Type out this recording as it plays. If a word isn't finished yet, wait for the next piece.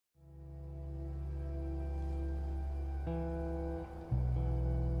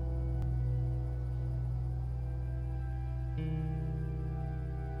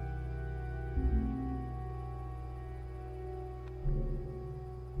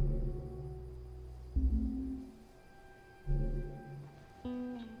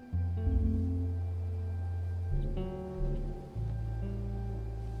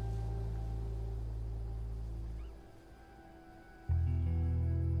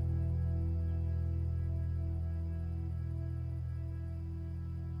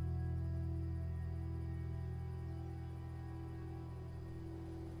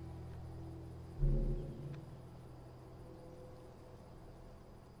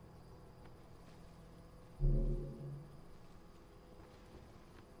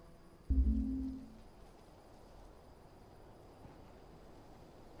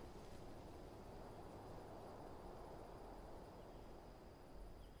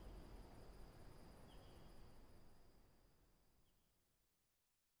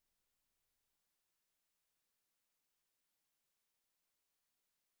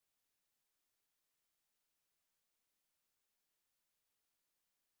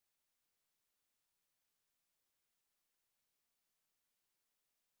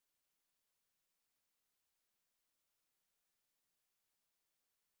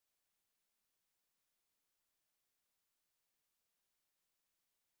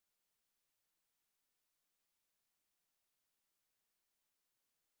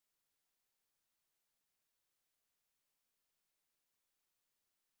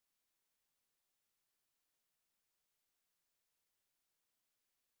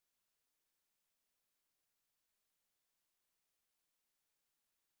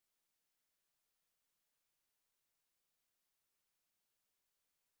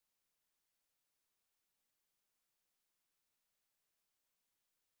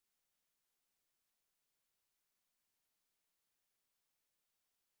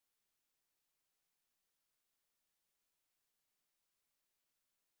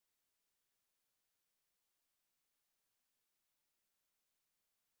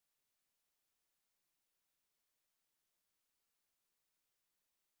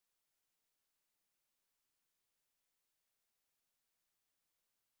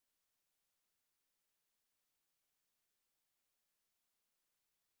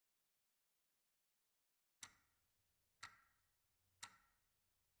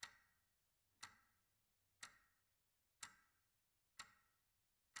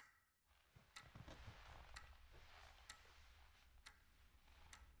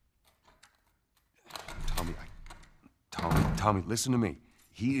Tommy, listen to me.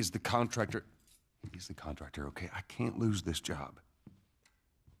 He is the contractor. He's the contractor, okay? I can't lose this job.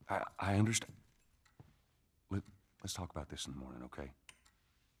 I understand. Let's talk about this in the morning, okay?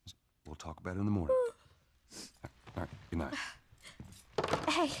 We'll talk about it in the morning. All right, good night.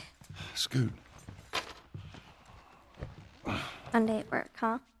 Hey. Scoot. Monday at work,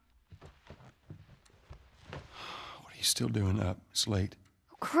 huh? What are you still doing up? It's late.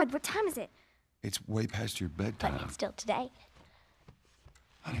 Oh, crud, what time is it? It's way past your bedtime. But it's still today.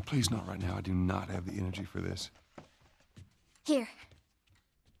 Honey, please not right now. I do not have the energy for this. Here.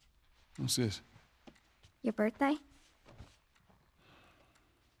 What's this? Your birthday?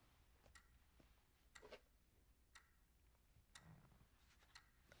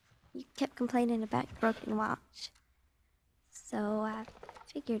 You kept complaining about your broken watch. So I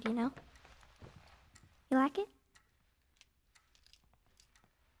figured, you know. You like it?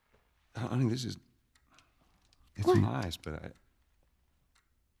 Honey, this is... It's What? nice, but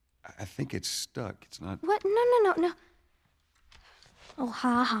I think it's stuck. It's not... What? No. Oh,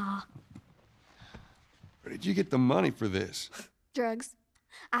 ha ha. Where did you get the money for this? Drugs.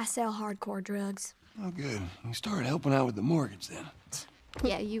 I sell hardcore drugs. Oh, good. You started helping out with the mortgage then.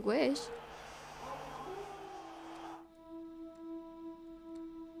 Yeah, you wish.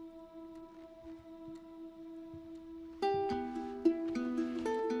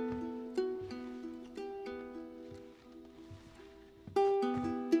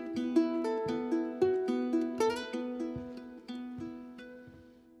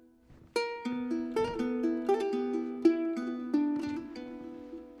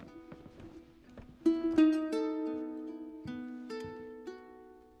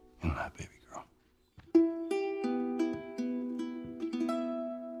 Good night, baby girl.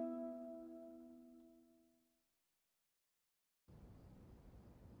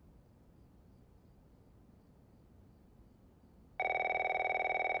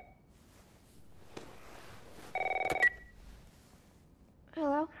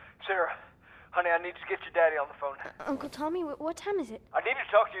 Hello? Sarah, honey, I need to get your daddy on the phone. Uncle Tommy, what time is it? I need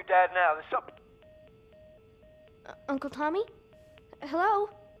to talk to your dad now. There's something... Uncle Tommy? Hello?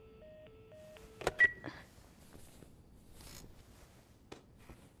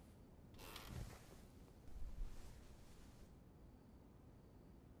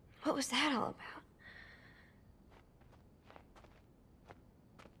 What was that all about?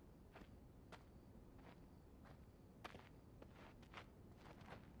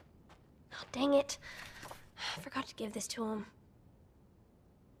 Oh, dang it. I forgot to give this to him.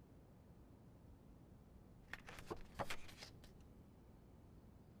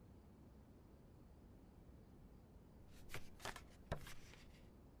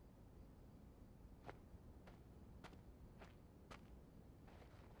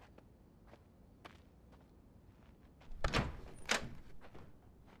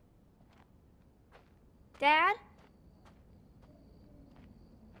 Dad?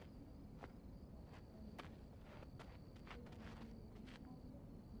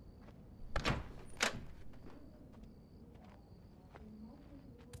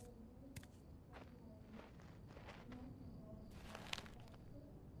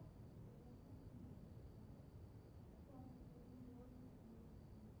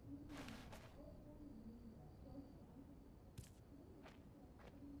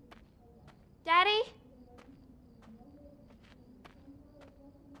 Daddy?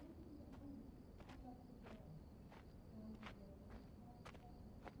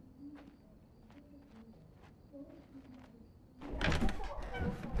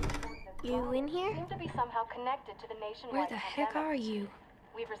 You in here? Seem to be somehow connected to the nationwide Where the heck pandemic. are you?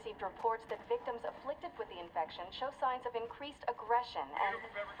 We've received reports that victims afflicted with the infection show signs of increased aggression and...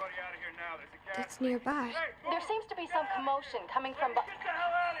 Move everybody out of here now. There's a gas That's nearby. There seems to be some commotion coming from... Get the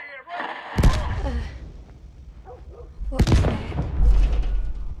hell out of here! Run! What was that?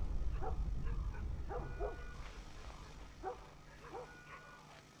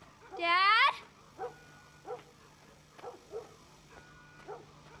 Dad?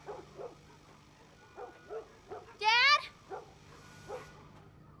 Dad?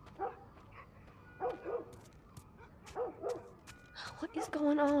 What is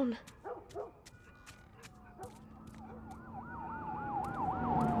going on?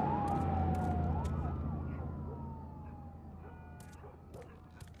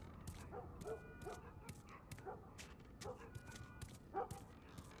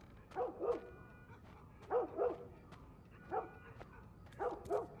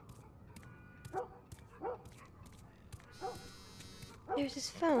 There's his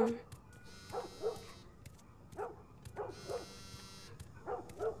phone.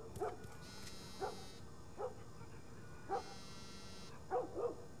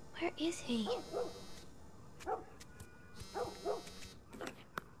 is he?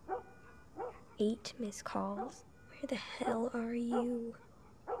 Eight missed calls. Where the hell are you?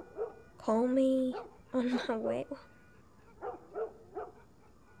 Call me on my way.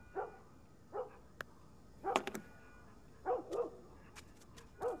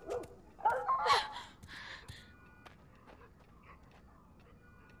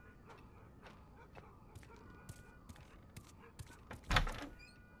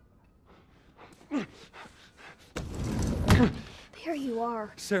 There you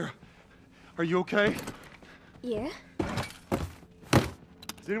are. Sarah, are you okay? Yeah?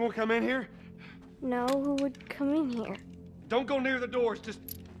 Does anyone come in here? No, who would come in here? Don't go near the doors. Just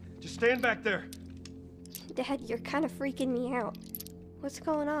stand back there. Dad, you're kind of freaking me out. What's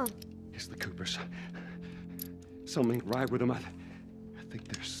going on? It's the Coopers. Something ain't right with them. I think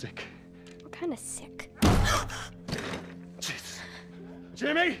they're sick. What kind of sick? Jesus.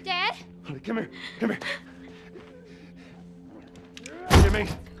 Jimmy! Dad? Honey, come here. Come here. Jimmy!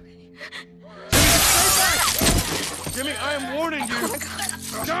 Stay back! Jimmy, I am warning you!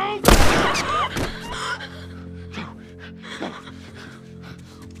 Don't!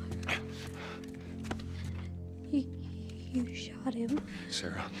 You shot him.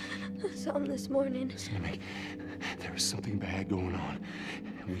 Sarah. I saw him this morning. Listen to me. There is something bad going on.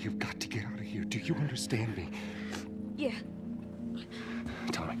 And we have got to get out of here. Do you understand me? Yeah.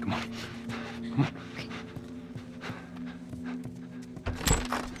 Tommy, come on. Come on.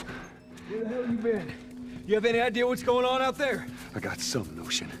 Where the hell you been? You have any idea what's going on out there? I got some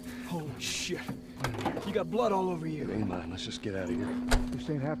notion. Holy shit. You got blood all over you. It ain't mine. Let's just get out of here. You're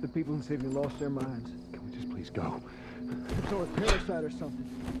saying half the people in the city lost their minds. Can we just please go? It's or a parasite or something.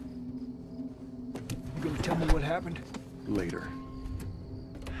 You gonna tell me what happened? Later.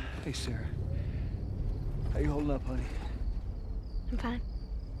 Hey, Sarah. How you holding up, honey? I'm fine.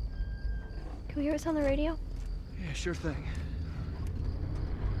 Can we hear us on the radio? Yeah, sure thing.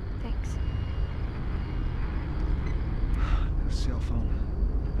 Thanks. No cell phone,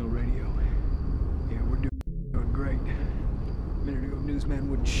 no radio. Yeah, we're doing great. A minute ago, newsman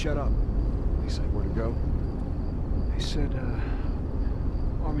wouldn't shut up. They say where to go? They said,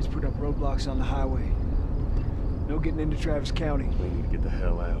 Army's put up roadblocks on the highway. No getting into Travis County. We need to get the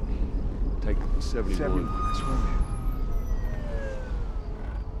hell out. Take 71. 71, that's where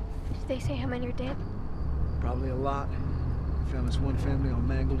Did they say how many are dead? probably a lot. We found this one family all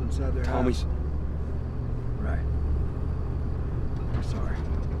mangled inside their Tommy's. house. Right. I'm sorry.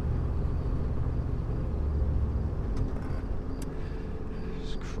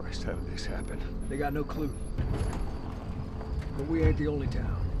 Jesus Christ, how did this happen? They got no clue. But we ain't the only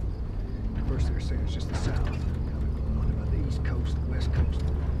town. At first they were saying it's just the south. Kind of going on about the east coast, the west coast.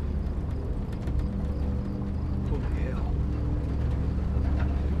 Holy hell.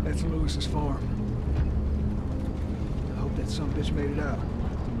 That's Lewis's farm. I hope that son bitch made it out.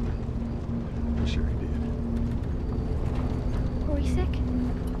 I'm sure he did. Were we sick?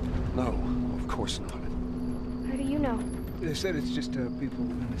 No, of course not. How do you know? They said it's just people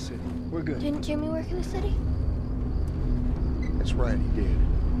in the city. We're good. Didn't Jimmy work in the city? That's right, he did.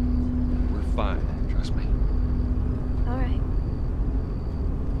 We're fine, trust me. All right.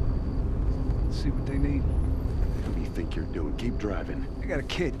 Let's see what they need. What do you think you're doing? Keep driving. I got a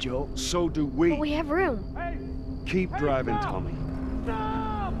kid, Joel. So do we. But we have room. Keep driving, stop! Tommy.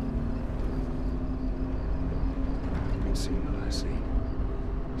 Stop! You can see what I see.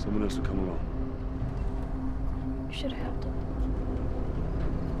 Someone else will come along. You should have helped him.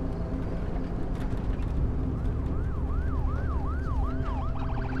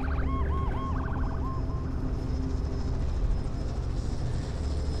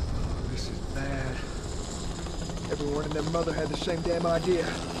 This is bad. Everyone and their mother had the same damn idea.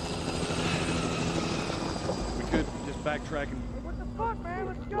 We could just backtrack and... What the fuck, man?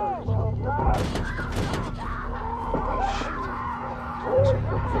 Let's go!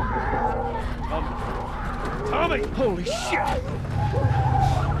 Tommy! Holy shit!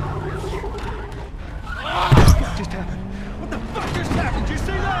 What just happened? What the fuck just happened? Did you see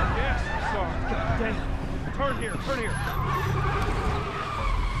that? Yes, I'm sorry. God damn. Turn here, turn here.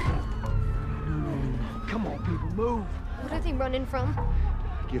 Come on, people, move. What are they running from?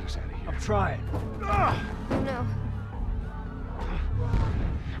 Get us out of here. I'm trying. Oh no.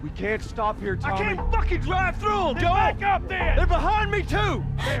 We can't stop here, I Tommy. can't fucking drive through them, Then Joel! back up then! They're behind me, too!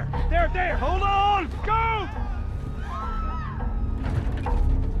 There! Hold on! Go!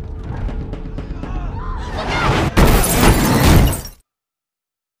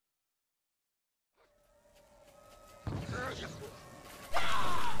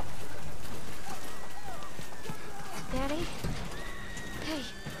 Daddy? Hey,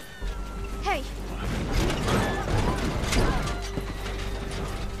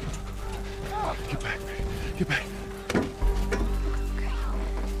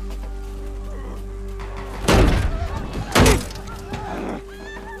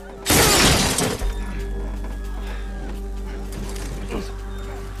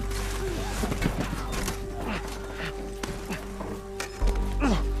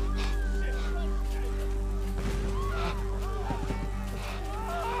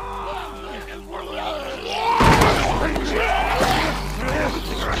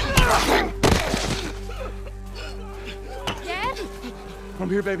 I'm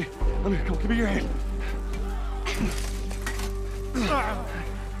here, baby. I'm here. Come, give me your hand.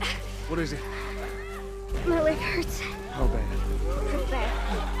 What is it? My leg hurts. How bad? Pretty bad.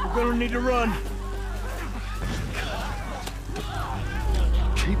 We're gonna need to run.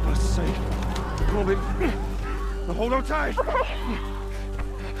 Keep us safe. Come on, baby. Now hold on tight. Okay.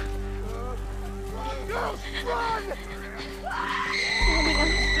 Go! Run!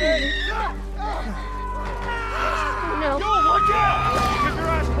 No. Go! Watch out! Keep your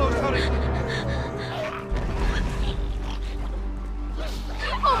eyes closed, honey.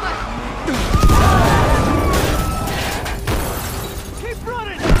 Oh my! Keep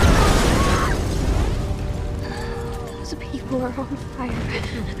running! Those people are on fire.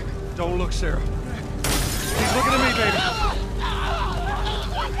 Don't look, Sarah. He's looking at me, baby.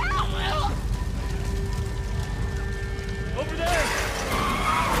 Over there!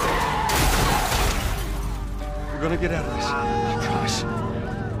 We're gonna get out of this. I promise.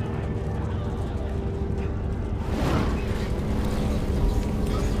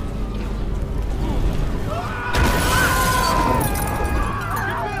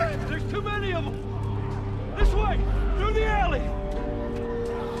 There's too many of them! This way! Through the alley!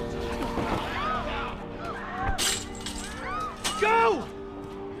 Go!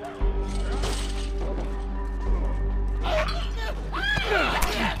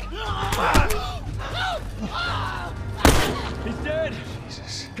 He's dead!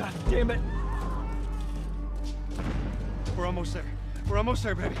 Jesus. God damn it! We're almost there. We're almost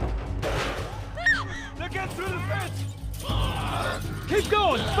there, baby. They're getting through the fence! Keep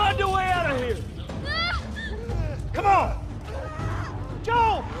going! Find a way out of here! Come on!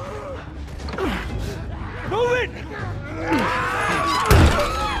 Joe! Move it!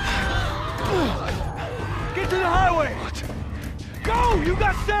 Get to the highway! Go! You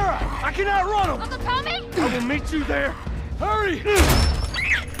got Sarah! I can outrun him! Uncle Tommy? I will meet you there! Hurry!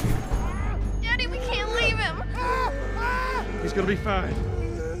 Daddy, we can't leave him. He's gonna be fine.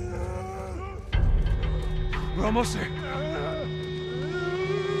 We're almost there.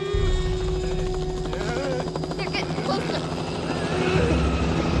 They're getting closer.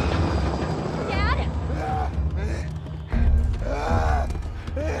 Dad?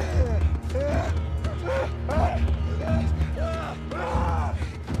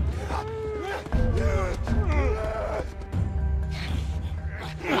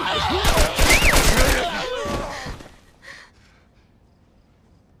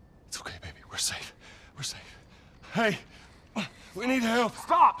 It's okay, baby. We're safe. We're safe. Hey, we need help.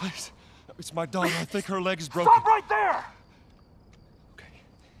 Stop! Please. It's my daughter. I think her leg is broken. Stop right there! Okay.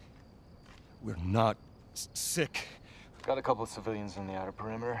 We're not sick. Got a couple of civilians on the outer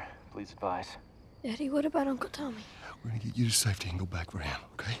perimeter. Please advise. Daddy, what about Uncle Tommy? We're gonna get you to safety and go back for him,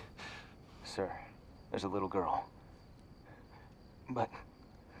 okay? Sir, there's a little girl. But...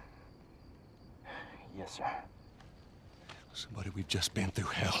 Yes, sir. Listen, buddy, we've just been through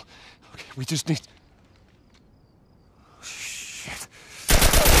hell. Okay, we just need... Shit.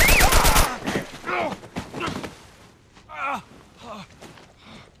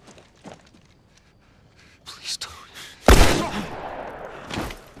 Please don't.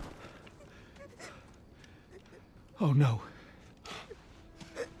 Oh no.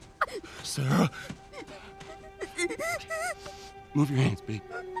 Sarah. Move your hands, baby.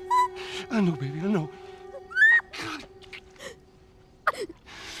 I know, baby, I know. God.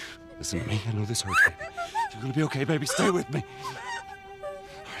 Listen to me. I know this hurts, baby. You're gonna be okay, baby. Stay with me. All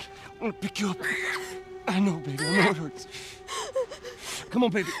right, I'm gonna pick you up. I know, baby. I know it hurts. Come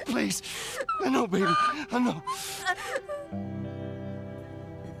on, baby. Please. I know, baby. I know.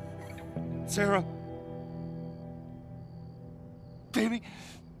 Sarah. Baby.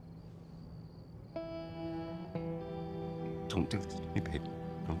 Don't do this to me, baby.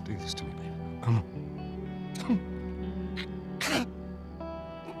 Don't do this to me, baby. Come on.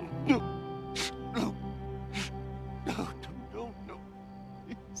 No. No. No, no, no.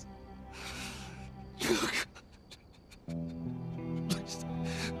 Please. Oh, God. Please.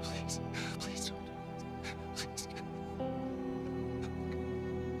 Please. Please don't. Please.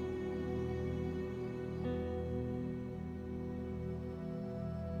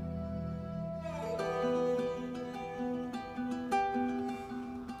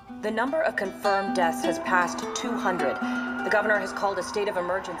 The number of confirmed deaths has passed 200. The governor has called a state of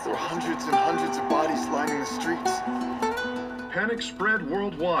emergency. There are hundreds and hundreds of bodies lining the streets. Panic spread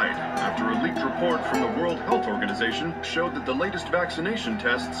worldwide after a leaked report from the World Health Organization showed that the latest vaccination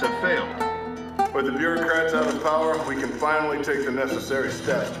tests have failed. With the bureaucrats out of power, we can finally take the necessary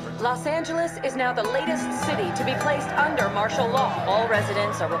steps to protect Los Angeles is now the latest city to be placed under martial law. All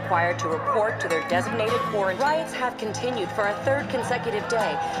residents are required to report to their designated quarantine. Riots have continued for a third consecutive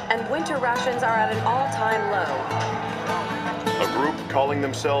day, and winter rations are at an all-time low. A group calling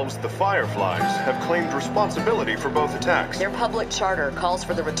themselves the Fireflies have claimed responsibility for both attacks. Their public charter calls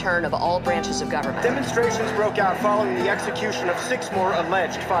for the return of all branches of government. Demonstrations broke out following the execution of 6 more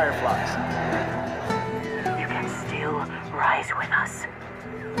alleged Fireflies. You can still rise with us.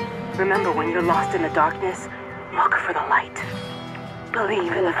 Remember, when you're lost in the darkness, look for the light.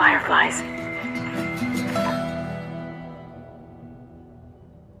 Believe in the Fireflies.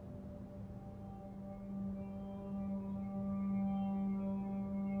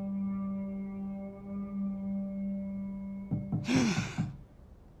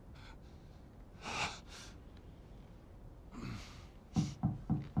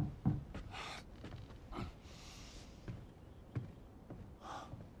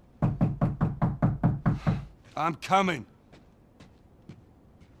 I'm coming.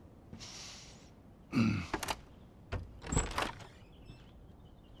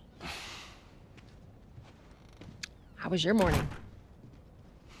 How was your morning?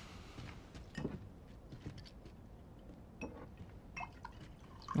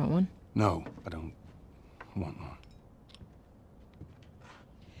 Want one? No, I don't want one.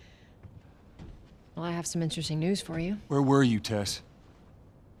 Well, I have some interesting news for you. Where were you, Tess?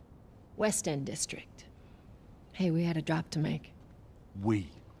 West End District. Hey, we had a drop to make. We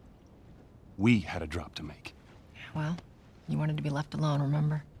had a drop to make. Well, you wanted to be left alone,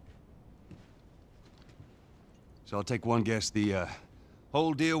 remember? So I'll take one guess. The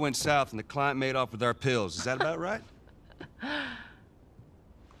whole deal went south and the client made off with our pills. Is that about right?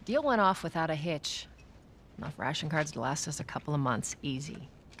 Deal went off without a hitch. Enough ration cards to last us a couple of months, easy.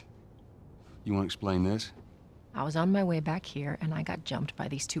 You want to explain this? I was on my way back here and I got jumped by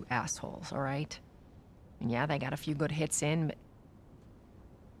these 2 assholes, all right? And yeah, they got a few good hits in, but...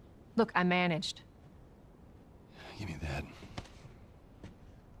 Look, I managed. Give me that.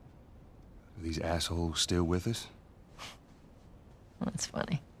 Are these assholes still with us? That's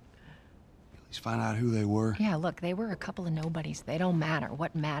funny. At least find out who they were. Yeah, look, they were a couple of nobodies. They don't matter.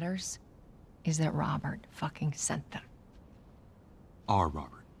 What matters is that Robert fucking sent them. Our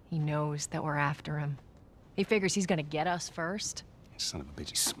Robert. He knows that we're after him. He figures he's gonna get us first. Son of a bitch,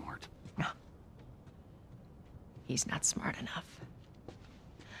 he's smart. No. He's not smart enough.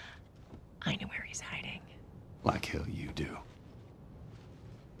 I know where he's hiding. Like hell you do.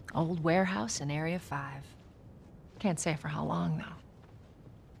 Old warehouse in Area 5. Can't say for how long, though.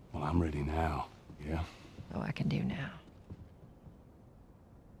 Well, I'm ready now, yeah? Oh, I can do now.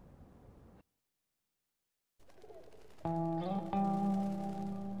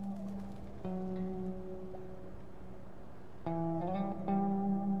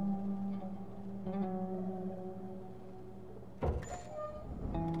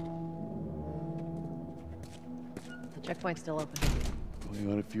 Checkpoint's still open. Only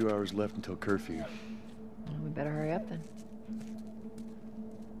got a few hours left until curfew. Well, we better hurry up then.